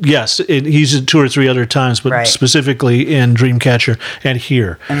King. Yes, he's used it 2 or 3 other times, but specifically in Dreamcatcher and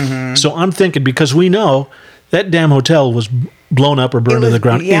here. So I'm thinking, because we know that damn hotel was blown up or burned to the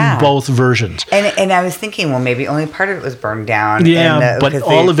ground in both versions. And I was thinking, well, maybe only part of it was burned down. Yeah, but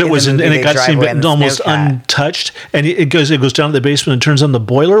all of it was and it got seen almost untouched. And it goes down to the basement and turns on the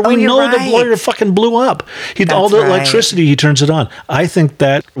boiler. We know the boiler fucking blew up. All the electricity, he turns it on. I think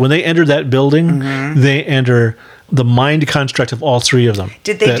that when they enter that building, they enter the mind construct of all 3 of them.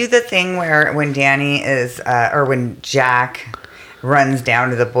 Did they do the thing where when Danny is, or when Jack runs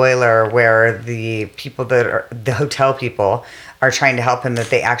down to the boiler, where the people that are the hotel people are trying to help him, that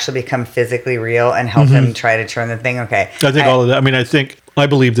they actually become physically real and help him try to turn the thing? Okay. I think all of that. I mean, I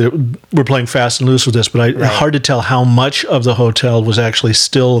believe that we're playing fast and loose with this, but hard to tell how much of the hotel was actually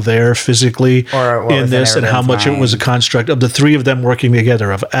still there physically in this and how much it was a construct of the 3 of them working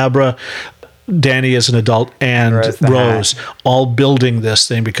together, of Abra, Danny as an adult and Rose all building this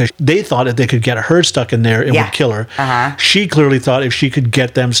thing because they thought if they could get her stuck in there, it would kill her. She clearly thought if she could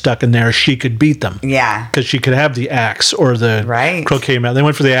get them stuck in there, she could beat them. Yeah. Because she could have the axe or the croquet mallet. They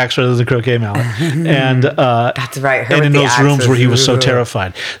went for the axe rather than the croquet mallet. And that's right. Her and in those rooms where he was so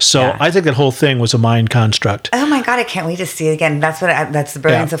terrified. So I think that whole thing was a mind construct. Oh my God, I can't wait to see it again. That's the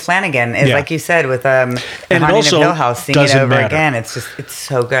brilliance of Flanagan. Is like you said with The Haunting of Hill House, seeing it over again. It's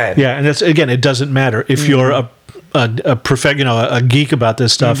so good. Yeah, and that's again, it doesn't matter if you're a geek about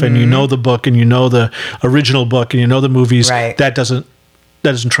this stuff and you know the book and you know the original book and you know the movies. That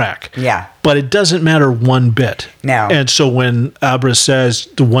doesn't track. Yeah. But it doesn't matter one bit. No. And so when Abra says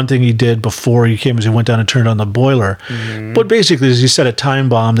the one thing he did before he came is he went down and turned on the boiler. But basically is he set a time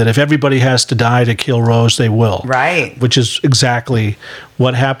bomb that if everybody has to die to kill Rose, they will. Right. Which is exactly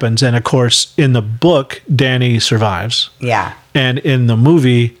what happens. And of course, in the book, Danny survives. Yeah. And in the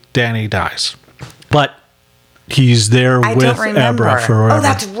movie, Danny dies. But he's there with Abra forever. Oh,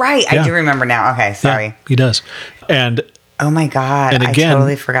 that's right. Yeah. I do remember now. Okay, sorry. Yeah, he does. And oh my God! And again, I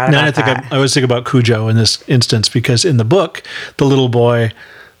totally forgot about that. I always think about Cujo in this instance because in the book, the little boy,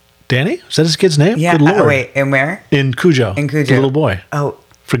 Danny, is that his kid's name? Yeah. Good Lord. Wait, and where? In Cujo. In Cujo. The little boy. Oh,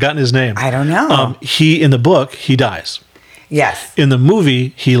 forgotten his name. I don't know. In the book, he dies. Yes. In the movie,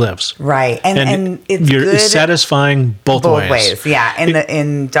 he lives. Right, and it's it's satisfying both ways. Yeah.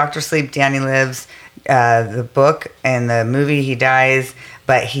 In Dr. Sleep, Danny lives. The book and the movie, he dies,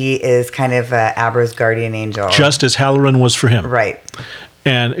 but he is kind of Abra's guardian angel. Just as Halloran was for him. Right.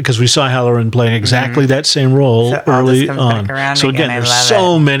 And because we saw Halloran playing exactly that same role early on. So again, there's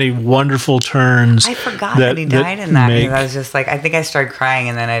so many wonderful turns. I forgot that he died in that because I was just like, I think I started crying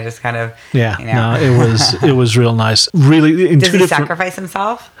and then I just kind of, no, it was real nice. Really, does he sacrifice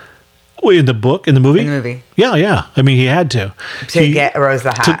himself? In the book, in the movie? In the movie. Yeah. I mean, he had to. To get Rose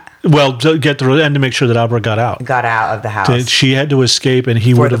the hat. To get the and to make sure that Abra got out. Got out of the house. She had to escape, and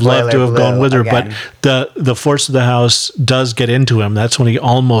he would have loved to have gone with her. Again. But the force of the house does get into him. That's when he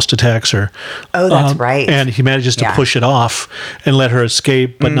almost attacks her. Oh, that's right. And he manages to push it off and let her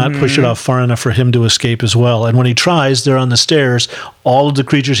escape, but not push it off far enough for him to escape as well. And when he tries, they're on the stairs. All of the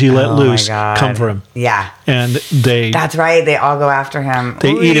creatures he let loose come for him. Yeah. And that's right. They all go after him.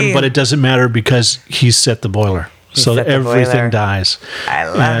 They eat him, but it doesn't matter because he's set the boiler. So that everything dies. I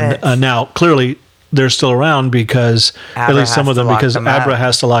love it. And now, clearly, they're still around because, at least some of them, because Abra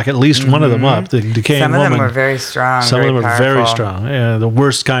has to lock at least one of them up. The decaying woman. Some of them are very strong. Some of them are very strong. The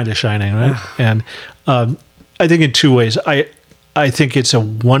worst kind of shining, right? And I think in two ways. I think it's a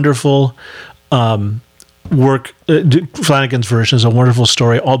wonderful work. Flanagan's version is a wonderful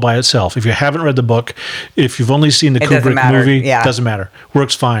story all by itself. If you haven't read the book, if you've only seen the Kubrick movie, doesn't matter.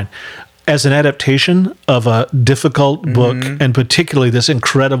 Works fine. As an adaptation of a difficult book, and particularly this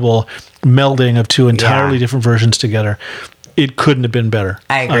incredible melding of two entirely different versions together, it couldn't have been better.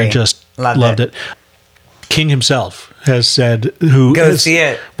 I agree. I just loved it. King himself has said, see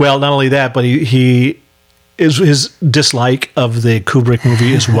it. Well, not only that, but his dislike of the Kubrick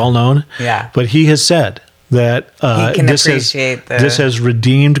movie is well known. Yeah. But he has said that this has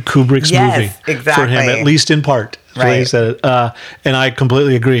redeemed Kubrick's movie for him, at least in part. Right. He said it. And I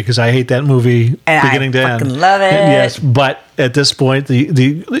completely agree because I hate that movie beginning to end. I fucking love it. Yes, but at this point,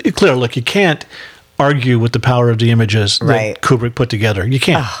 clear look, you can't argue with the power of the images that Kubrick put together. You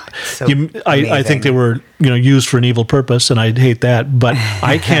can't. I think they were used for an evil purpose, and I hate that. But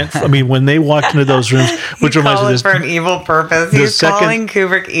I can't. I mean, when they walked into those rooms, which reminds me of this for an evil purpose. He's calling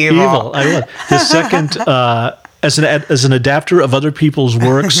Kubrick evil. I will. The second. As an adapter of other people's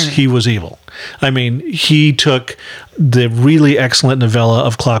works, he was evil. I mean, he took the really excellent novella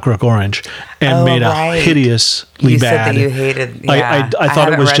of Clockwork Orange and made a hideously bad. You said that you hated. Yeah. I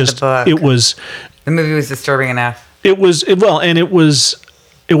thought it was just. It was. The movie was disturbing enough. It wasn't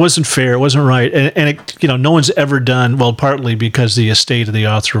fair. It wasn't right, and it, no one's ever done well. Partly because the estate of the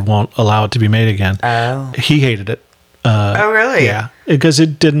author won't allow it to be made again. Oh. He hated it. Oh, really? Yeah, because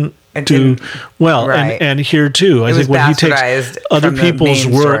it didn't do well. Right. And here too, I think when he takes other people's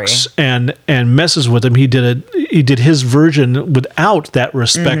works and messes with them, he did his version without that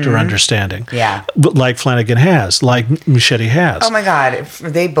respect or understanding. Yeah, like Flanagan has, like Machete has. Oh my God,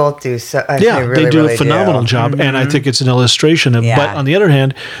 they both do so. They do a phenomenal job, and I think it's an illustration of. Yeah. But on the other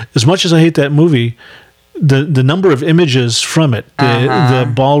hand, as much as I hate that movie, the number of images from it,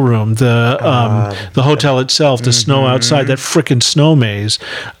 the ballroom, the hotel itself, the snow outside, that frickin' snow maze,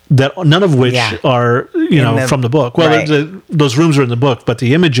 that none of which are from the book. Well, those rooms are in the book, but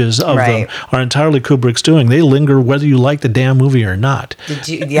the images of them are entirely Kubrick's doing. They linger whether you like the damn movie or not.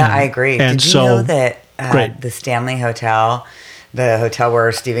 I agree. Did you know that the Stanley Hotel the hotel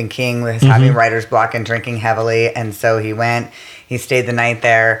where Stephen King was having writer's block and drinking heavily. And so he went, he stayed the night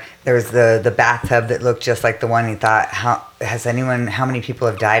there. There was the bathtub that looked just like the one. He thought, how many people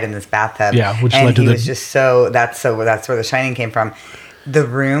have died in this bathtub? Yeah, which and led to he was just that's where The Shining came from. The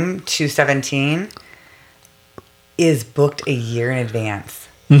room 217 is booked a year in advance.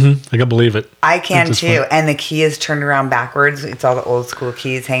 I can believe it. I can too. And the key is turned around backwards. It's all the old school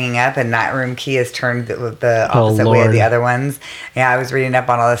keys hanging up, and that room key is turned the opposite way of the other ones. Yeah, I was reading up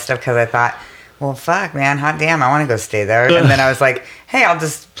on all this stuff because I thought, well, fuck, man, hot damn, I want to go stay there. And then I was like, hey, I'll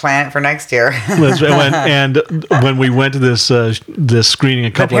just plan it for next year. And when we went to this screening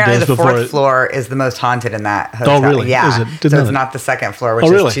a couple of days before, the fourth floor is the most haunted in that hotel. Oh, really? Yeah. Is it? So it's not the second floor, which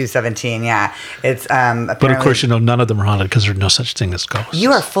is 217. Yeah. It's but of course, none of them are haunted because there's no such thing as ghosts.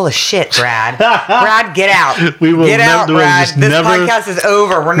 You are full of shit, Brad. Brad, get out. We will get out, Brad. This podcast is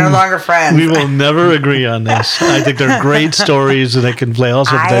over. We're no longer friends. We will never agree on this. I think they're great stories and they can play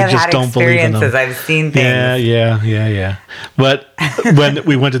also, but I just don't believe in them. I've seen things. Yeah. But when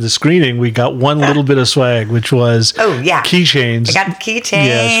we went to the screening, we got one little bit of swag, which was keychains. I got the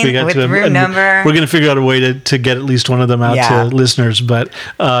keychain with the room number. We're going to figure out a way to get at least one of them out to listeners. But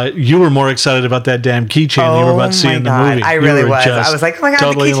you were more excited about that damn keychain you were about seeing the movie. I really was. I was like, oh my God,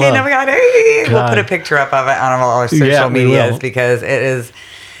 totally the keychain. Oh my God. Hey. We'll put a picture up of it on all our social medias because it is...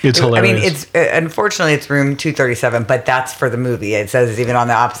 It's hilarious. I mean, unfortunately, it's room 237, but that's for the movie. It says it's even on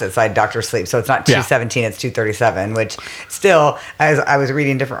the opposite side, Dr. Sleep. So it's not 217, it's 237, which still, as I was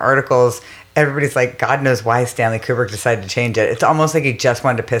reading different articles, everybody's like, God knows why Stanley Kubrick decided to change it. It's almost like he just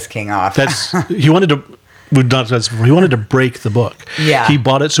wanted to piss King off. He wanted to break the book. Yeah. He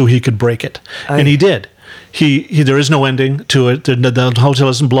bought it so he could break it. And he did. There is no ending to it. The hotel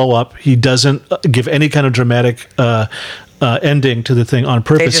doesn't blow up. He doesn't give any kind of dramatic ending to the thing on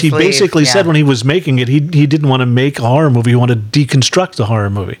purpose. He basically said when he was making it, he didn't want to make a horror movie. He wanted to deconstruct the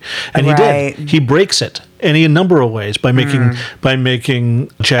horror movie, and he did. He breaks it any number of ways by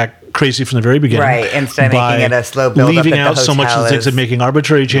making Jack crazy from the very beginning, right? Instead of making it a slow build up, leaving out so much of the things and making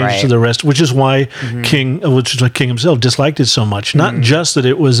arbitrary changes to the rest, which is why King himself disliked it so much. Not just that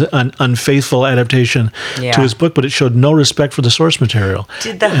it was an unfaithful adaptation to his book, but it showed no respect for the source material.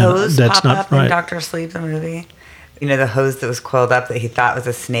 Did the hose pop up in Dr. Sleep, the movie? You know, the hose that was coiled up that he thought was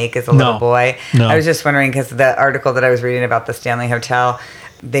a snake as a little boy? No. I was just wondering because the article that I was reading about the Stanley Hotel,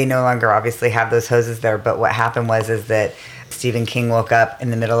 they no longer obviously have those hoses there, but what happened is that Stephen King woke up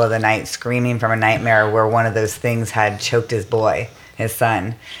in the middle of the night screaming from a nightmare where one of those things had choked his his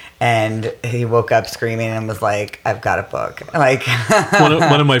son. And he woke up screaming and was like, I've got a book. Like one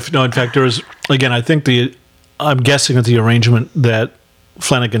of my, in fact, there was, again, I'm guessing that the arrangement that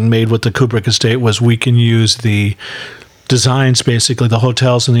Flanagan made with the Kubrick estate was we can use the designs, basically the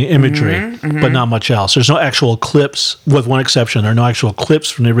hotels and the imagery, but not much else. There's no actual clips, with one exception. There are no actual clips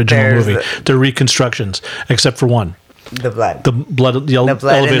from the original movie. They're reconstructions, except for one. The blood. The blood in the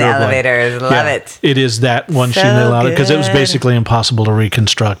elevators. Love it. It is that one scene they allowed it because it was basically impossible to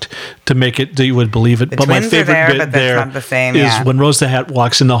reconstruct to make it that you would believe it. But my favorite bit there is when Rose the Hat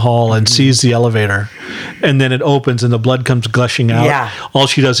walks in the hall and sees the elevator, and then it opens and the blood comes gushing out. Yeah. All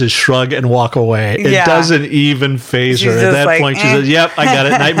she does is shrug and walk away. It doesn't even faze her. At that point, she says, "Yep, I got it.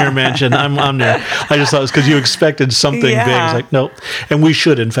 Nightmare Mansion. I'm there." I just thought it was because you expected something big. It's like, nope. And we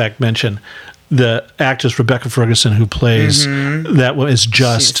should, in fact, mention the actress Rebecca Ferguson who plays that one is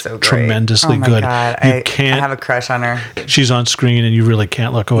just tremendously good. God. I have a crush on her. She's on screen and you really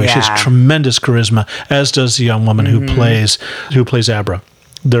can't look away. She has tremendous charisma, as does the young woman who plays Abra.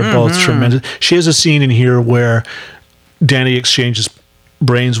 They're both tremendous. She has a scene in here where Danny exchanges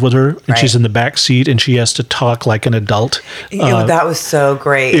brains with her and she's in the back seat and she has to talk like an adult. That was so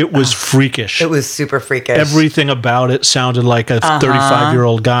great. It was freakish. It was super freakish. Everything about it sounded like a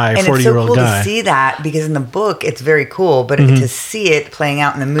 35-year-old guy, 40-year-old guy. And it's so cool to see that because in the book it's very cool, but to see it playing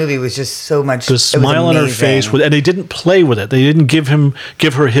out in the movie was just so much. The smile on her face, and they didn't play with it. They didn't give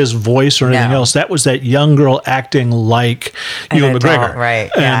her his voice or anything else. That was that young girl acting like Ewan McGregor,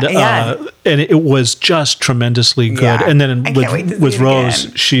 right? And it was just tremendously good. Yeah. And then with Rose,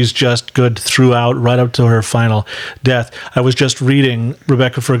 she's just good throughout, right up to her final death. I was just reading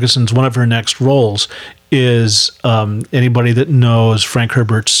Rebecca Ferguson's, one of her next roles is anybody that knows Frank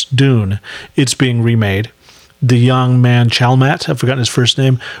Herbert's Dune. It's being remade. the young man Chalmat, I've forgotten his first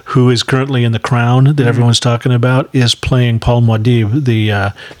name, who is currently in The Crown that everyone's talking about, is playing Paul Muad'Dib,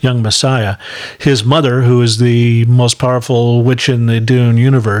 the young Messiah. His mother, who is the most powerful witch in the Dune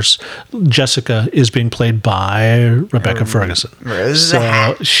universe, Jessica, is being played by Rebecca Ferguson.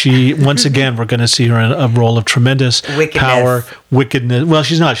 So she, once again, we're going to see her in a role of tremendous power, wickedness. Well,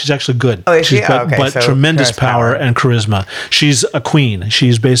 she's not. She's actually good. Oh, is she? But so tremendous power and charisma. She's a queen.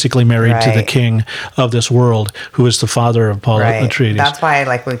 She's basically married to the king of this world, who is the father of Paul Atreides. That's why,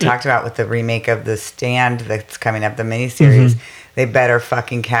 like we talked about with the remake of The Stand that's coming up, the miniseries, they better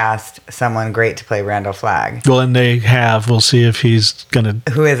fucking cast someone great to play Randall Flagg. Well, and they have. We'll see if he's going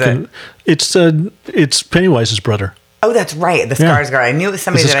to... Who is it? It's Pennywise's brother. Oh, that's right. The Skarsgård. I knew it was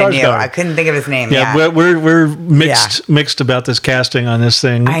somebody that I knew. I couldn't think of his name. Yeah, we're mixed about this casting on this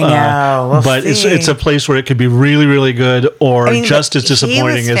thing. I know. We'll but see. It's a place where it could be really, really good or just as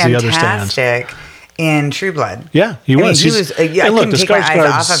disappointing as the other stands. He was fantastic in True Blood. Yeah, he was. I couldn't take my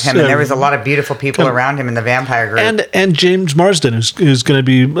eyes off of him, and there was a lot of beautiful people around him in the vampire group. And James Marsden, who's going to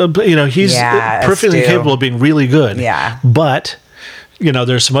be, he's perfectly capable of being really good. Yeah. But,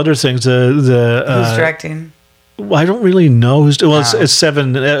 there's some other things. Who's directing? Well, I don't really know who's. Well, it's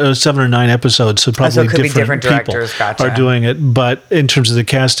 7 or 9 episodes, so probably different directors. People are doing it. But in terms of the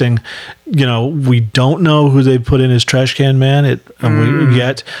casting, we don't know who they put in as Trash Can Man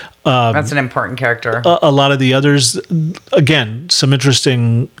yet. That's an important character. A lot of the others, again, some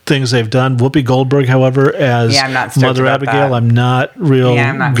interesting things they've done. Whoopi Goldberg, however, as Mother Abigail, I'm not real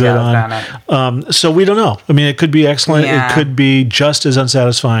good on. So we don't know. I mean, it could be excellent. Yeah. It could be just as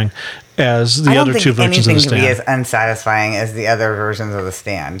unsatisfying as the other two versions of The Stand. I don't think anything can be as unsatisfying as the other versions of The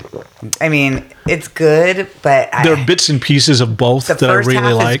Stand. I mean, it's good, but there are bits and pieces of both that I really like. The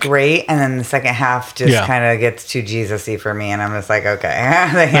first half is great, and then the second half just kind of gets too Jesus-y for me, and I'm just like, okay,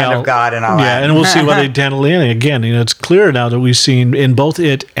 the hand of God and all that. Yeah, and we'll see why they handle it. Again, it's clear now that we've seen in both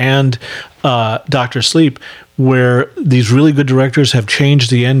it and Dr. Sleep where these really good directors have changed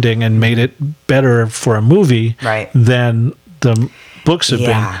the ending and made it better for a movie than the books have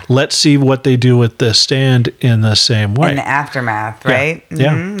been. Let's see what they do with The Stand in the same way. In the aftermath, right?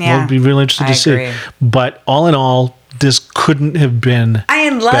 Yeah. We'll be really interested to see. But all in all, this couldn't have been I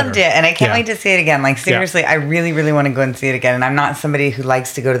loved it, and I can't wait to see it again. Like, seriously, I really, really want to go and see it again. And I'm not somebody who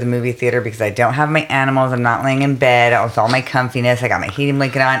likes to go to the movie theater because I don't have my animals. I'm not laying in bed with all my comfiness. I got my heating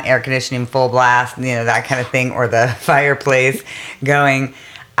blanket on, air conditioning full blast, that kind of thing, or the fireplace going.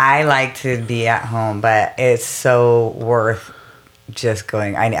 I like to be at home, but it's so worth just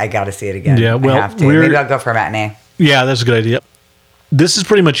going. I got to see it again. Yeah, well, I have to. Maybe I'll go for a matinee. Yeah, that's a good idea. This is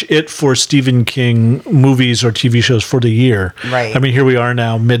pretty much it for Stephen King movies or TV shows for the year. Right. I mean, here we are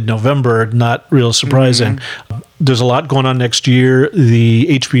now, mid-November, not real surprising. There's a lot going on next year. The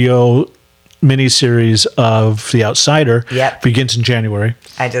HBO miniseries of The Outsider begins in January.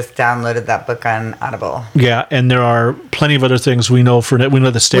 I just downloaded that book on Audible. Yeah, and there are plenty of other things we know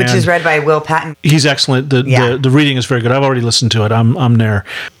The Stand, which is read by Will Patton. He's excellent. The reading is very good. I've already listened to it. I'm there.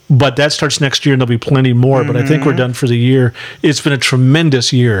 But that starts next year, and there'll be plenty more. But I think we're done for the year. It's been a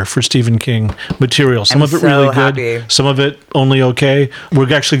tremendous year for Stephen King material. Some of it really good. Some of it only okay.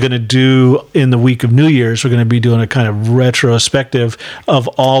 We're actually going to do, in the week of New Year's, we're going to be doing a kind of retrospective of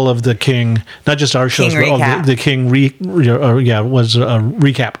all of the King, not just our shows, but all the King was a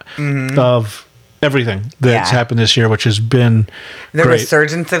recap of everything that's happened this year, which has been the great.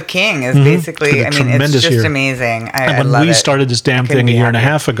 Resurgence of King is basically, it's just amazing. And when we started this damn thing a year and a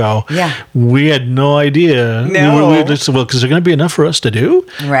half ago, we had no idea. No. We just, because there's going to be enough for us to do.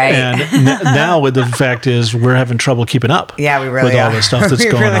 Right. And now with the fact is we're having trouble keeping up. Yeah, we really with all the stuff that's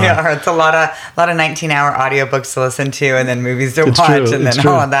going on. We really are. It's a lot of 19-hour audiobooks to listen to, and then movies to watch, and then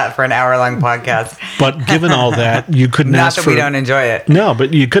all of that for an hour-long podcast. But given all that, you couldn't ask for... Not that we don't enjoy it. No,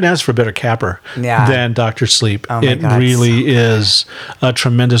 but you couldn't ask for a better capper. Than Dr. Sleep. It really is a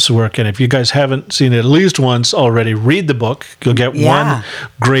tremendous work. And if you guys haven't seen it at least once already, read the book. You'll get one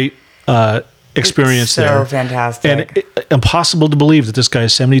great experience there. So fantastic. And impossible to believe that this guy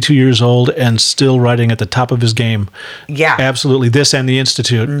is 72 years old and still writing at the top of his game. Yeah. Absolutely. This and The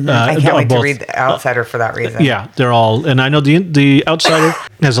Institute. I can't wait to read The Outsider for that reason. Yeah, they're all. And I know The Outsider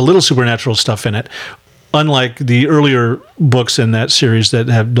has a little supernatural stuff in it. Unlike the earlier books in that series that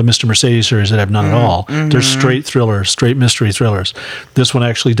have the Mr. Mercedes series that have none at all. They're straight thrillers, straight mystery thrillers. This one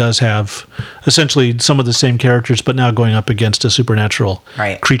actually does have essentially some of the same characters, but now going up against a supernatural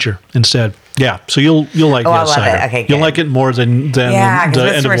creature instead. Yeah, so you'll like The Outsider. Okay, you'll like it more than the end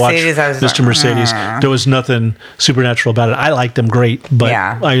of Watch Mr. Mercedes. There was nothing supernatural about it. I liked them great, but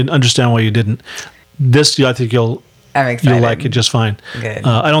I understand why you didn't. This, I think you'll I'm excited. You'll like it just fine. Good.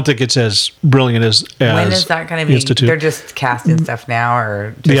 I don't think it's as brilliant as when is that going to be? Institute. They're just casting stuff now,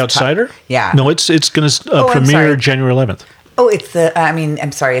 or just The Outsider? Yeah. No, it's going to premiere January 11th. Oh, it's the.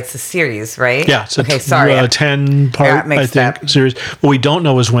 I'm sorry. It's the series, right? Yeah. It's a 10-part, I think, series. What we don't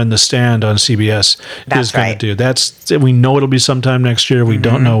know is when The Stand on CBS is going to do. We know it'll be sometime next year. We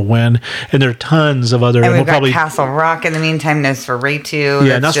don't know when. And there are tons of other. And we've got Castle Rock in the meantime. Nosferatu.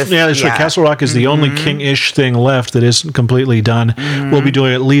 Yeah, that's right. Castle Rock is the only King-ish thing left that isn't completely done. We'll be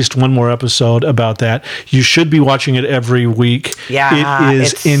doing at least one more episode about that. You should be watching it every week. Yeah, it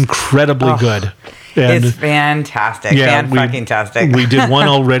is incredibly good. And it's fantastic. Yeah, Fan-fucking-tastic. We did one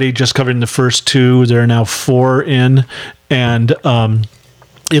already, just covering the first 2. There are now 4 in, and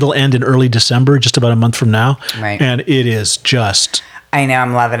it'll end in early December, just about a month from now. Right. And it is just... I know,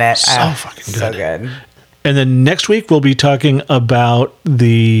 I'm loving it. So fucking good. So good. And then next week, we'll be talking about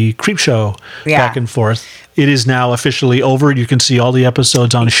the Creepshow back and forth. It is now officially over. You can see all the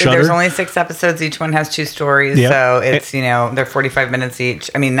episodes on Shudder. There's only 6 episodes. Each one has 2 stories. Yep. So it's, they're 45 minutes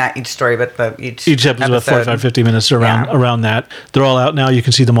each. I mean, not each story, but each episode about 45, 50 minutes around that. They're all out now. You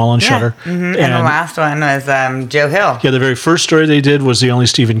can see them all on Shudder. Mm-hmm. And the last one was Joe Hill. Yeah, the very first story they did was the only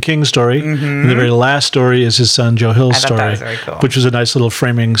Stephen King story. And the very last story is his son Joe Hill's story, that was very cool. Which was a nice little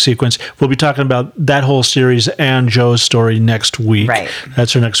framing sequence. We'll be talking about that whole series and Joe's story next week. Right.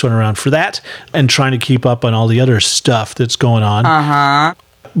 That's our next one around for that. And trying to keep up on all the other stuff that's going on.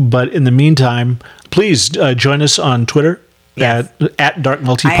 But in the meantime, please join us on Twitter at Dark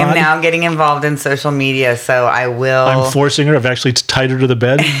Multipod. I am now getting involved in social media, so I will. I'm forcing her. I've actually tied her to the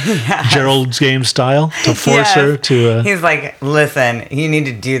bed, Gerald's game style, to force her to. He's like, listen, you need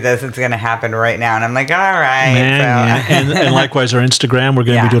to do this. It's going to happen right now. And I'm like, all right. And likewise, our Instagram, we're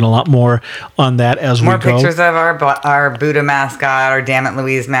going to be doing a lot more on that as we go. More pictures of our Buddha mascot, our Damn It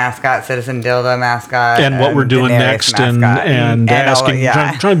Louise mascot, Citizen Dildo mascot. And what we're doing next and asking,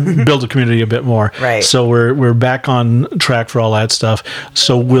 trying to build a community a bit more. Right. So we're back on track for all that stuff.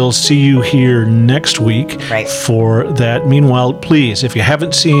 So we'll see you here next week for that. Meanwhile, please, if you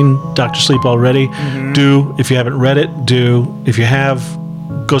haven't seen Dr. Sleep already, do. If you haven't read it, do. If you have,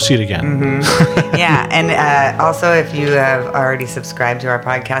 go see it again. Yeah, and also if you have already subscribed to our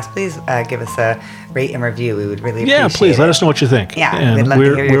podcast, please give us a rate and review. We would really appreciate it. Yeah, please let us know what you think. Yeah, and we'd love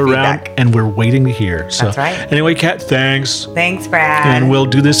to hear your feedback. Around and we're waiting to hear. So, that's right. Anyway, Kat, thanks. Thanks, Brad. And we'll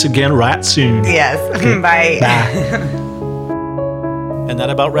do this again right soon. Yes. Okay. Bye. Bye. And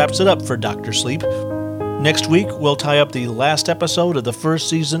that about wraps it up for Dr. Sleep. Next week, we'll tie up the last episode of the first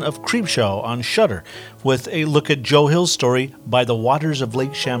season of Creepshow on Shudder with a look at Joe Hill's story By the Waters of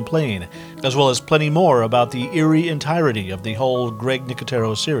Lake Champlain, as well as plenty more about the eerie entirety of the whole Greg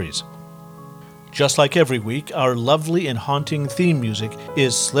Nicotero series. Just like every week, our lovely and haunting theme music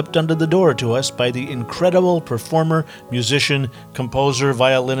is slipped under the door to us by the incredible performer, musician, composer,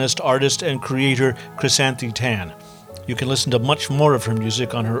 violinist, artist, and creator Chrysanthi Tan. You can listen to much more of her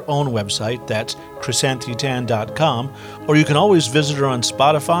music on her own website, that's chrysanthitan.com, or you can always visit her on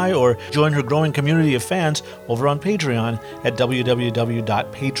Spotify or join her growing community of fans over on Patreon at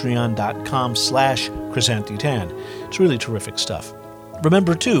www.patreon.com/chrysanthitan. It's really terrific stuff.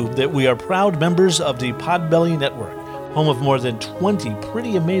 Remember, too, that we are proud members of the Podbelly Network, home of more than 20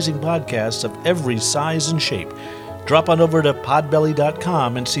 pretty amazing podcasts of every size and shape. Drop on over to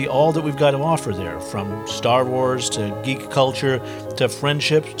podbelly.com and see all that we've got to offer there, from Star Wars to geek culture to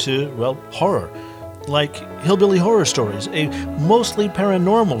friendship to, well, horror. Like Hillbilly Horror Stories, a mostly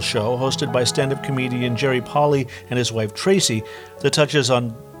paranormal show hosted by stand-up comedian Jerry Pauly and his wife Tracy that touches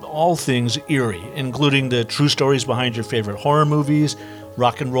on all things eerie, including the true stories behind your favorite horror movies,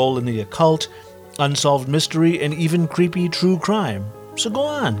 rock and roll and the occult, unsolved mystery, and even creepy true crime. So go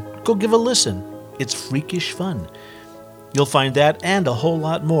on, go give a listen. It's freakish fun. You'll find that and a whole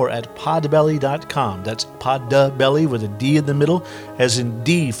lot more at podbelly.com. That's Podbelly with a D in the middle, as in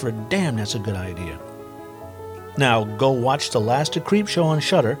D for damn, that's a good idea. Now, go watch the last of Creepshow on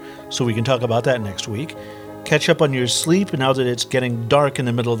Shudder, so we can talk about that next week. Catch up on your sleep now that it's getting dark in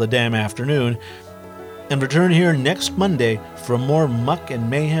the middle of the damn afternoon. And return here next Monday for more muck and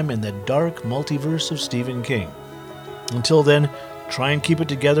mayhem in the dark multiverse of Stephen King. Until then, try and keep it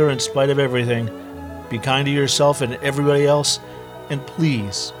together in spite of everything. Be kind to yourself and everybody else. And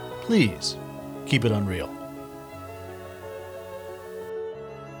please, please, keep it unreal.